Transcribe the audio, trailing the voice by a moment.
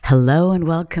Hello and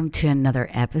welcome to another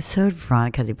episode.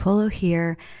 Veronica DiPolo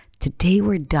here. Today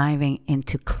we're diving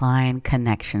into client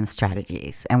connection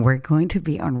strategies and we're going to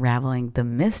be unraveling the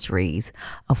mysteries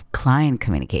of client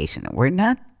communication. We're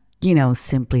not,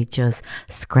 simply just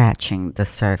scratching the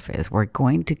surface. We're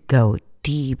going to go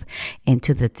deep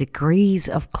into the degrees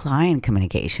of client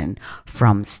communication,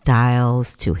 from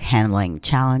styles to handling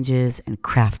challenges and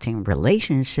crafting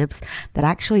relationships that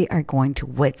actually are going to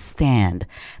withstand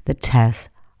the test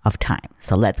of time.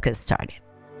 So let's get started.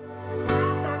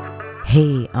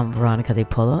 Hey, I'm Veronica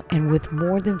DiPolo, and with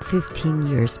more than 15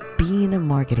 years being a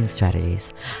marketing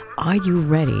strategist, are you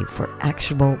ready for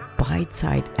actionable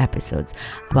bite-sized episodes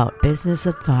about business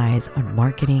advice on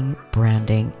marketing,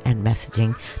 branding, and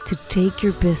messaging to take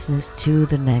your business to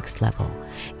the next level?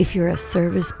 If you're a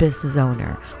service business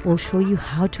owner, we'll show you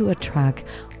how to attract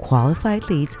qualified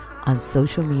leads on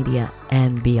social media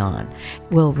and beyond.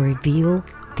 We'll reveal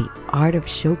the art of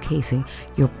showcasing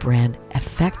your brand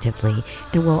effectively,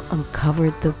 and will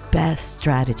uncover the best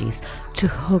strategies to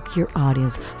hook your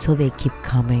audience so they keep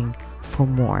coming for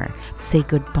more. Say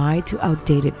goodbye to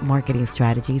outdated marketing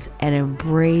strategies and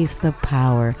embrace the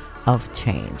power of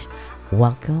change.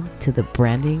 Welcome to the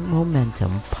Branding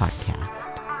Momentum Podcast.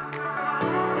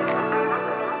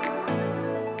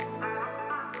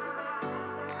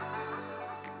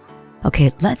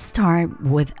 Okay, let's start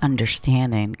with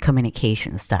understanding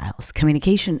communication styles.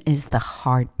 Communication is the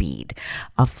heartbeat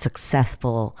of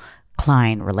successful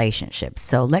client relationships.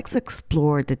 So let's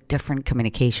explore the different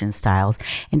communication styles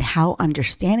and how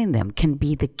understanding them can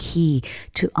be the key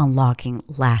to unlocking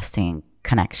lasting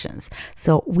connections.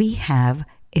 So we have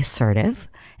assertive,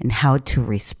 and how to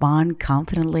respond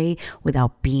confidently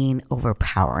without being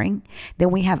overpowering.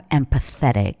 Then we have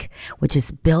empathetic, which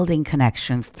is building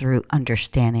connections through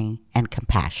understanding and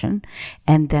compassion.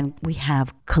 And then we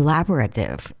have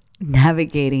collaborative,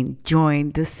 navigating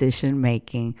joint decision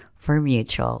making for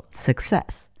mutual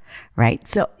success, right?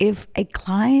 So if a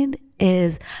client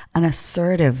is an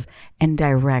assertive and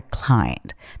direct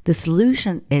client, the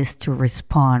solution is to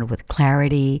respond with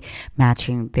clarity,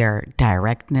 matching their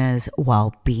directness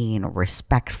while being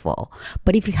respectful.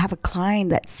 But if you have a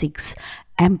client that seeks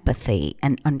empathy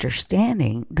and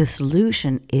understanding, the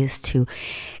solution is to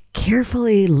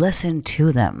carefully listen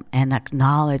to them and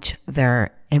acknowledge their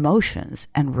emotions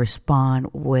and respond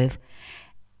with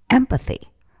empathy,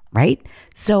 right?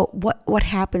 So what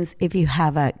happens if you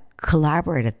have a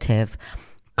collaborative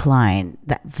client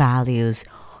that values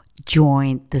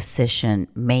joint decision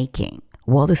making?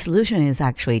 Well, the solution is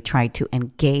actually try to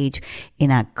engage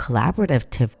in a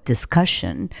collaborative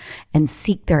discussion and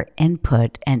seek their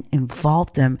input and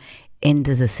involve them in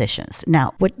the decisions.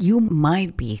 Now, what you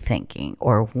might be thinking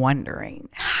or wondering,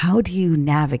 how do you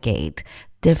navigate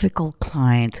difficult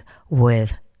clients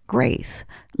with grace?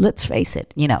 Let's face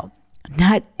it,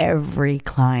 not every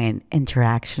client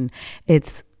interaction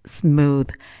it's smooth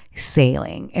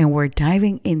sailing, and we're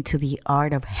diving into the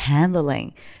art of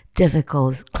handling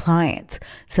difficult clients.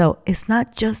 So it's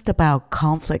not just about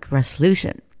conflict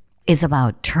resolution. It's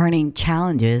about turning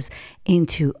challenges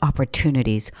into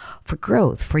opportunities for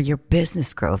growth, for your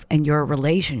business growth and your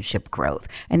relationship growth.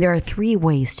 And there are 3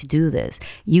 ways to do this.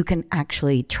 You can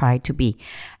actually try to be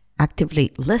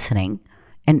actively listening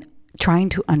and trying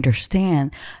to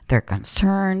understand their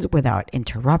concerns without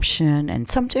interruption. And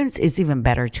sometimes it's even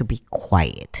better to be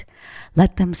quiet.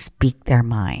 Let them speak their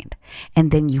mind,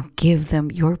 and then you give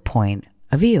them your point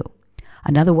of view.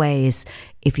 Another way is,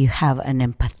 if you have an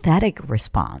empathetic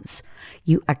response,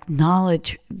 you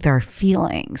acknowledge their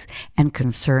feelings and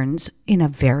concerns in a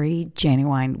very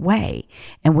genuine way.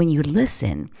 And when you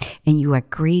listen and you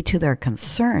agree to their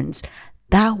concerns,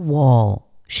 that wall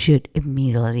should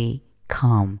immediately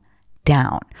come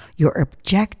down. Your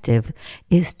objective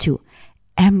is to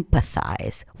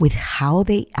empathize with how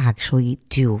they actually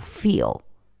do feel,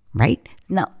 right?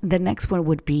 Now, the next one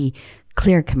would be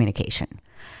clear communication.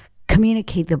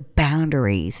 Communicate the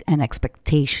boundaries and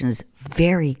expectations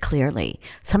very clearly.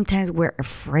 Sometimes we're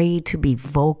afraid to be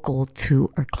vocal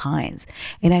to our clients.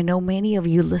 And I know many of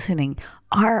you listening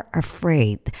are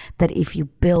afraid that if you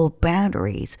build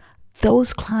boundaries,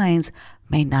 those clients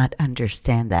may not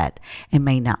understand that and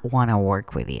may not want to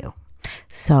work with you.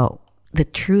 So the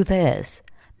truth is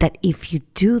that if you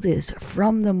do this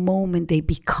from the moment they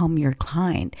become your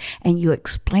client and you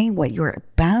explain what your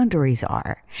boundaries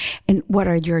are and what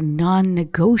are your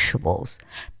non-negotiables,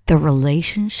 the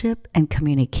relationship and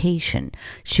communication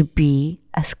should be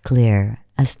as clear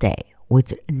as day.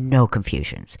 with no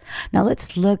confusions. Now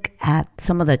let's look at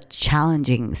some of the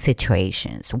challenging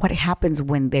situations. What happens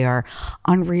when there are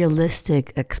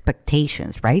unrealistic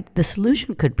expectations, right? The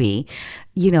solution could be,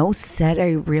 set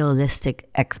a realistic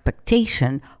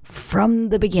expectation from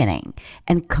the beginning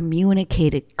and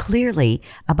communicate it clearly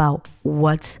about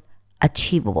what's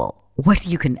achievable, what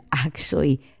you can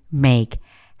actually make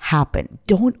happen.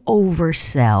 Don't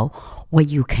oversell what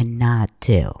you cannot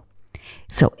do.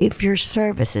 So if your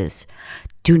services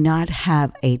do not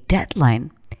have a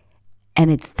deadline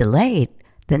and it's delayed,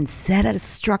 then set a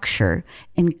structure,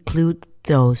 include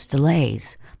those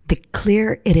delays. The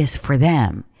clearer it is for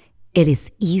them, it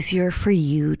is easier for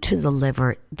you to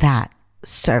deliver that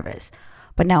service.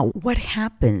 But now, what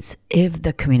happens if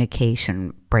the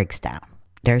communication breaks down?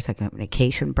 There's a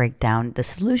communication breakdown. The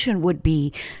solution would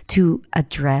be to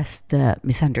address the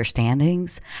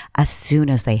misunderstandings as soon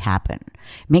as they happen.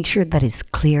 Make sure that it's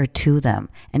clear to them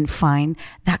and find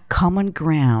that common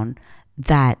ground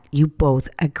that you both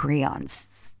agree on.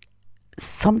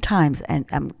 Sometimes, and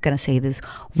I'm going to say this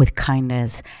with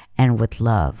kindness and with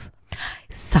love,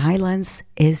 silence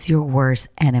is your worst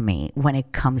enemy when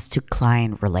it comes to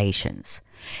client relations.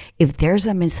 If there's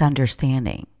a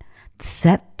misunderstanding,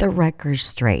 set the record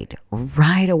straight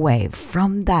right away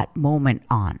from that moment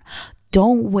on.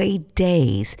 Don't wait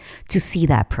days to see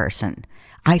that person.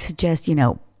 I suggest,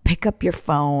 pick up your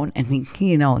phone and,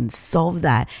 and solve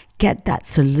that, get that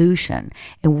solution.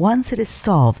 And once it is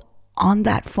solved on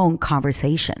that phone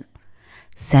conversation,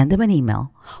 send them an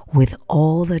email with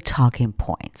all the talking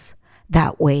points.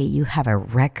 That way you have a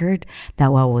record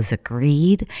that what was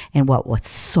agreed and what was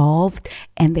solved,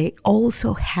 and they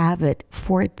also have it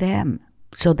for them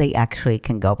so they actually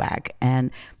can go back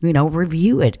and,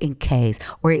 review it in case,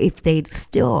 or if they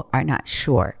still are not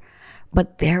sure.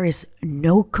 But there is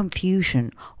no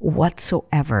confusion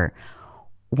whatsoever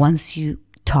once you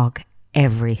talk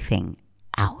everything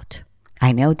out.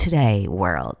 I know today,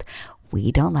 world,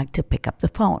 we don't like to pick up the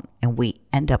phone and we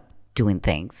end up doing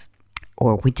things,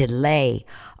 or we delay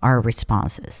our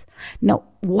responses. Now,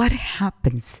 what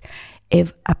happens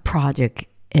if a project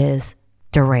is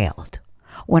derailed?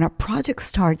 When a project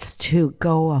starts to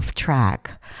go off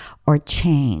track or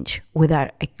change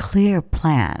without a clear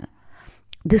plan,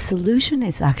 the solution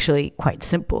is actually quite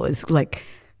simple. It's like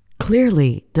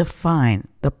clearly define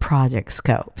the project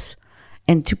scopes.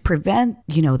 And to prevent,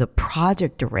 the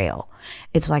project derail,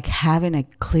 it's like having a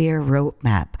clear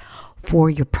roadmap for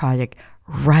your project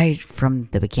right from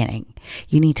the beginning.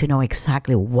 You need to know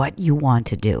exactly what you want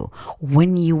to do,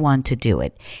 when you want to do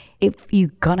it. If you're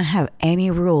going to have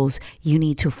any rules, you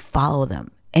need to follow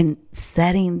them. And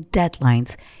setting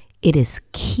deadlines, it is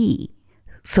key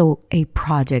so a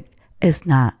project is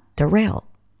not derailed.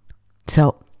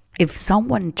 So if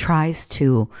someone tries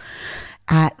to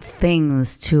add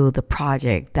things to the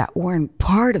project that weren't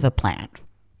part of the plan,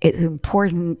 it's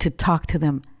important to talk to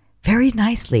them very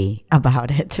nicely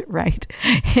about it, right?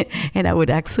 And I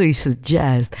would actually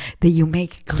suggest that you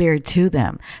make it clear to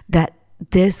them that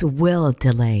this will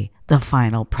delay the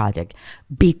final project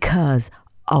because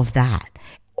of that,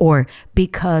 or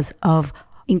because of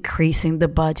increasing the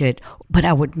budget. But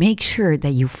I would make sure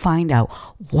that you find out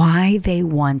why they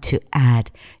want to add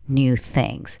new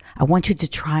things. I want you to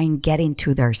try and get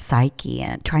into their psyche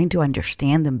and trying to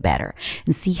understand them better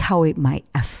and see how it might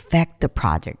affect the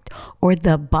project or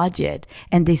the budget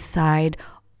and decide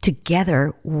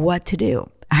together what to do.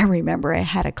 I remember I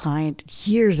had a client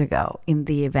years ago in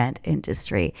the event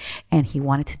industry, and he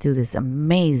wanted to do this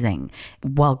amazing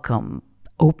welcome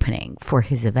opening for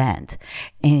his event.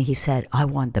 And he said, I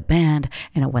want the band,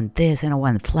 and I want this, and I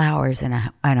want flowers, and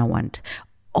I want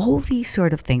all these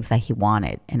sort of things that he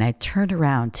wanted. And I turned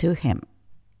around to him,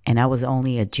 and I was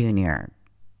only a junior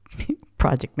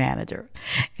project manager.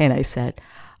 And I said,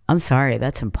 I'm sorry,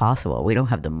 that's impossible. We don't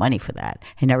have the money for that.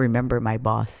 And I remember my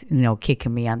boss,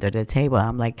 kicking me under the table.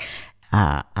 I'm like,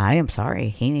 I am sorry.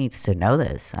 He needs to know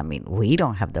this. I mean, we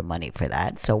don't have the money for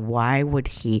that. So why would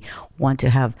he want to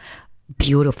have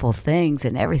beautiful things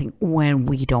and everything when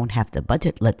we don't have the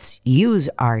budget? Let's use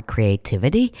our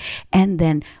creativity, and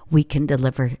then we can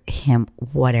deliver him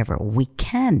whatever we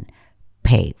can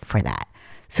pay for that.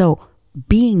 So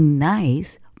being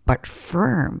nice but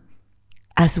firm,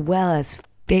 as well as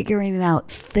figuring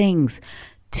out things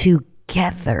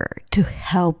together to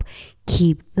help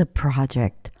keep the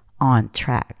project on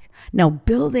track. Now,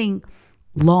 building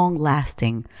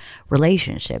long-lasting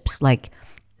relationships, like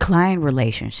client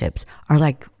relationships, are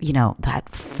like, that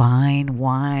fine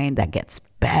wine that gets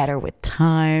better with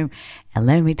time. And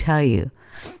let me tell you,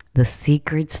 the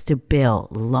secrets to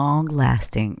build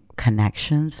long-lasting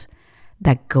connections,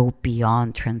 that go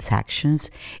beyond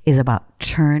transactions is about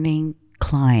turning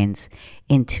clients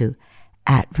into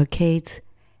advocates,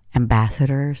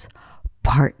 ambassadors,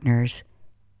 partners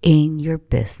in your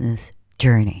business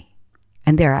journey.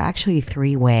 And there are actually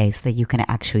 3 ways that you can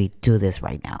actually do this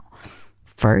right now.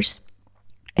 First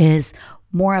is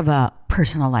more of a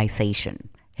personalization.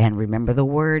 And remember the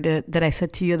word that I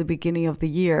said to you at the beginning of the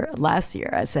year, last year,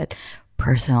 I said,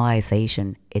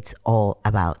 personalization, it's all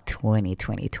about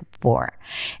 2024.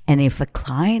 And if a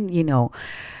client,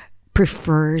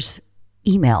 prefers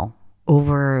email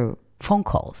over phone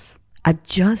calls,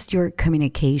 adjust your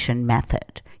communication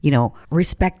method,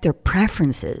 respect their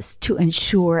preferences to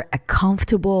ensure a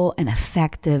comfortable and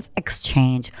effective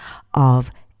exchange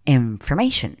of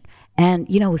information. And,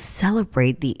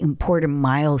 celebrate the important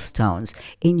milestones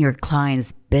in your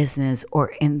client's business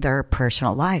or in their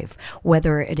personal life,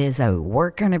 whether it is a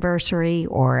work anniversary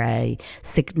or a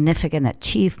significant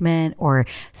achievement, or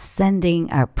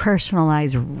sending a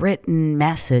personalized written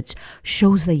message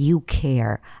shows that you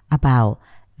care about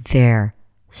their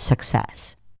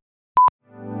success.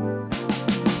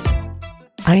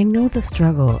 I know the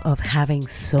struggle of having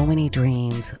so many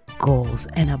dreams, goals,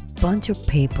 and a bunch of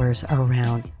papers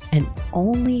around, and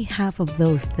only half of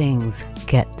those things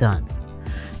get done.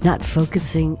 Not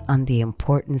focusing on the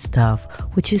important stuff,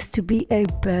 which is to be a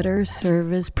better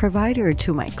service provider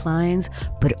to my clients,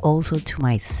 but also to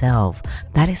myself.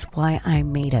 That is why I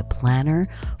made a planner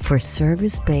for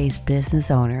service-based business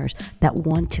owners that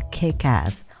want to kick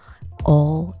ass,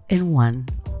 all in one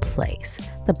place.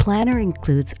 The planner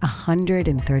includes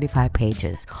 135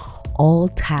 pages. All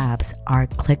tabs are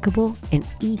clickable, and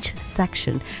each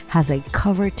section has a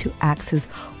cover to access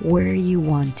where you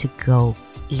want to go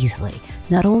easily.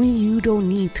 Not only you don't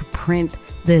need to print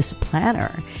this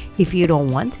planner if you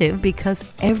don't want to,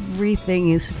 because everything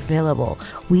is fillable.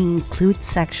 We include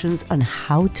sections on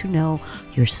how to know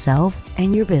yourself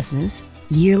and your business,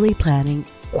 yearly planning,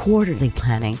 quarterly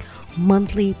planning,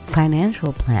 monthly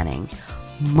financial planning,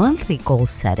 monthly goal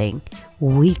setting,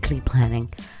 weekly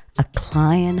planning, a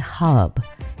client hub,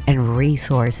 and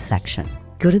resource section.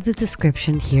 Go to the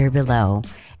description here below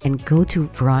and go to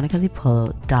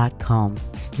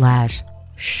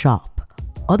veronicadipolo.com/shop.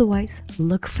 Otherwise,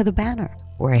 look for the banner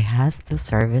where it has the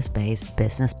service-based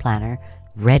business planner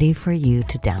ready for you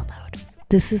to download.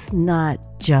 This is not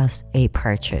just a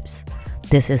purchase.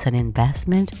 This is an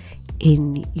investment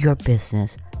in your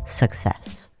business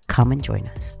success. Come and join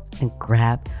us and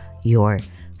grab your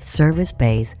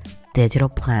service-based digital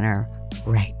planner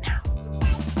right now.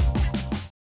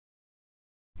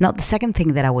 Now, the second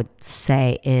thing that I would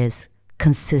say is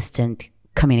consistent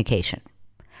communication.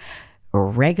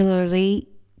 Regularly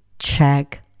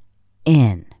check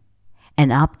in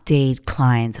and update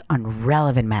clients on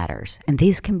relevant matters. And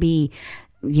these can be,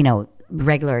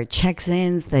 regular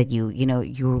check-ins that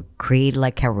you create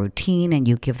like a routine, and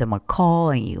you give them a call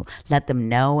and you let them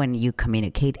know and you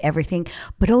communicate everything,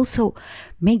 but also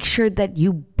make sure that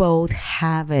you both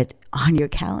have it on your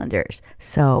calendars.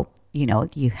 So,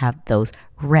 you have those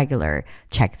regular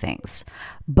check things.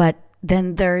 But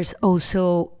then there's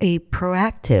also a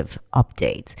proactive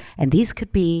updates. And these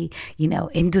could be,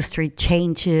 industry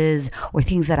changes or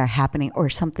things that are happening, or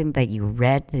something that you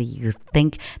read that you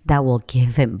think that will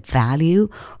give them value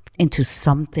into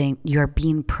something. You're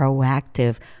being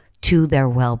proactive to their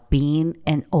well-being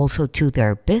and also to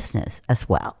their business as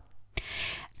well.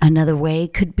 Another way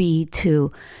could be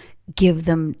to give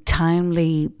them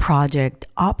timely project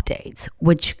updates,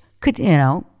 which could,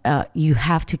 you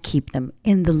have to keep them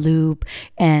in the loop,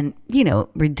 and,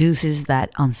 reduces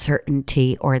that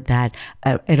uncertainty, or that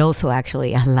it also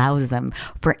actually allows them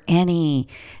for any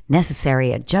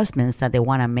necessary adjustments that they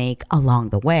want to make along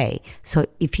the way. So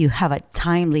if you have a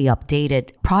timely updated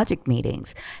project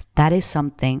meetings, that is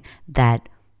something that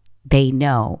they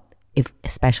know,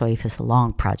 especially if it's a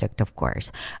long project, of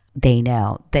course, they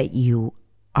know that you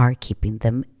are keeping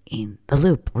them in the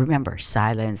loop. Remember,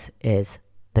 silence is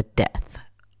the death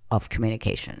of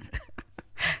communication,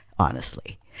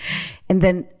 honestly. And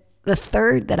then the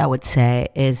third that I would say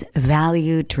is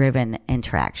value-driven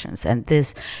interactions. And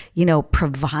this,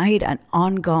 provide an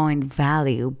ongoing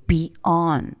value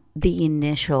beyond the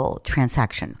initial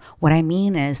transaction. What I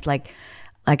mean is, like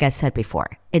I said before,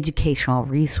 educational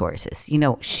resources,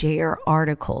 share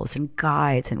articles and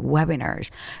guides and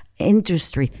webinars,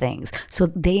 industry things, so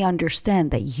they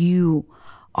understand that you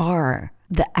are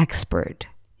the expert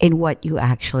in what you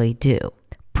actually do.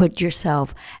 Put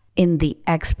yourself in the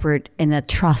expert and a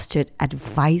trusted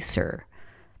advisor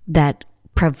that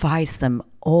provides them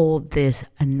all this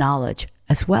knowledge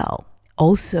as well.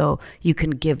 Also, you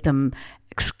can give them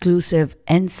exclusive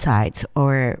insights,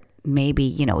 or maybe,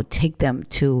 take them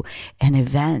to an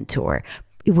event, or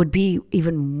it would be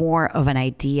even more of an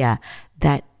idea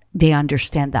that they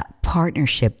understand that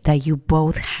partnership that you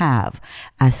both have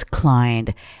as client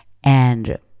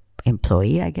and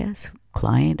employee, I guess,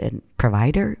 client and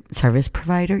provider, service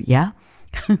provider. Yeah.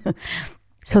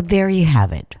 So there you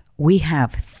have it. We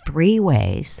have 3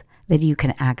 ways that you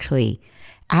can actually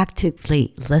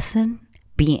actively listen,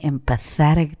 be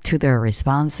empathetic to their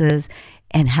responses,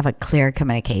 and have a clear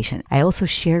communication. I also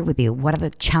shared with you what are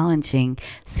the challenging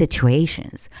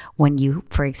situations when you,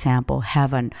 for example,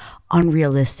 have an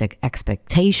unrealistic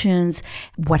expectations,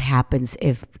 what happens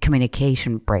if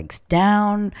communication breaks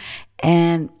down,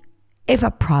 and if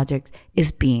a project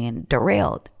is being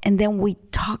derailed. And then we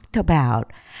talked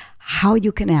about how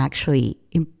you can actually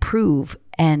improve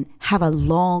and have a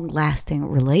long-lasting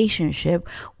relationship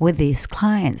with these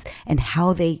clients, and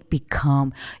how they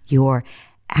become your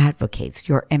advocates,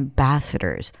 your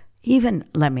ambassadors. Even,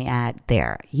 let me add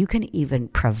there, you can even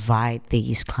provide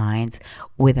these clients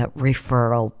with a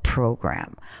referral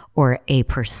program or a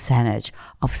percentage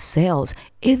of sales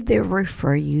if they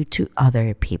refer you to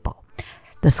other people.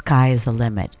 The sky is the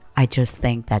limit. I just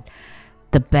think that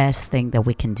the best thing that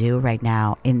we can do right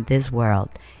now in this world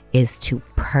is to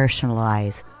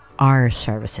personalize our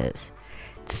services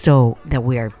so that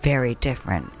we are very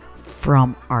different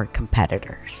from our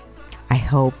competitors. I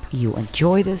hope you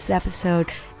enjoy this episode,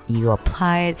 you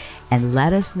apply it, and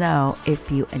let us know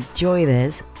if you enjoy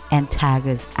this, and tag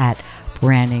us at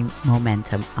Branding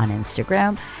Momentum on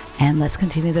Instagram, and let's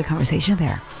continue the conversation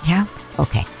there. Yeah?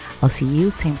 Okay. I'll see you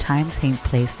same time, same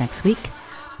place next week.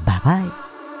 Bye-bye.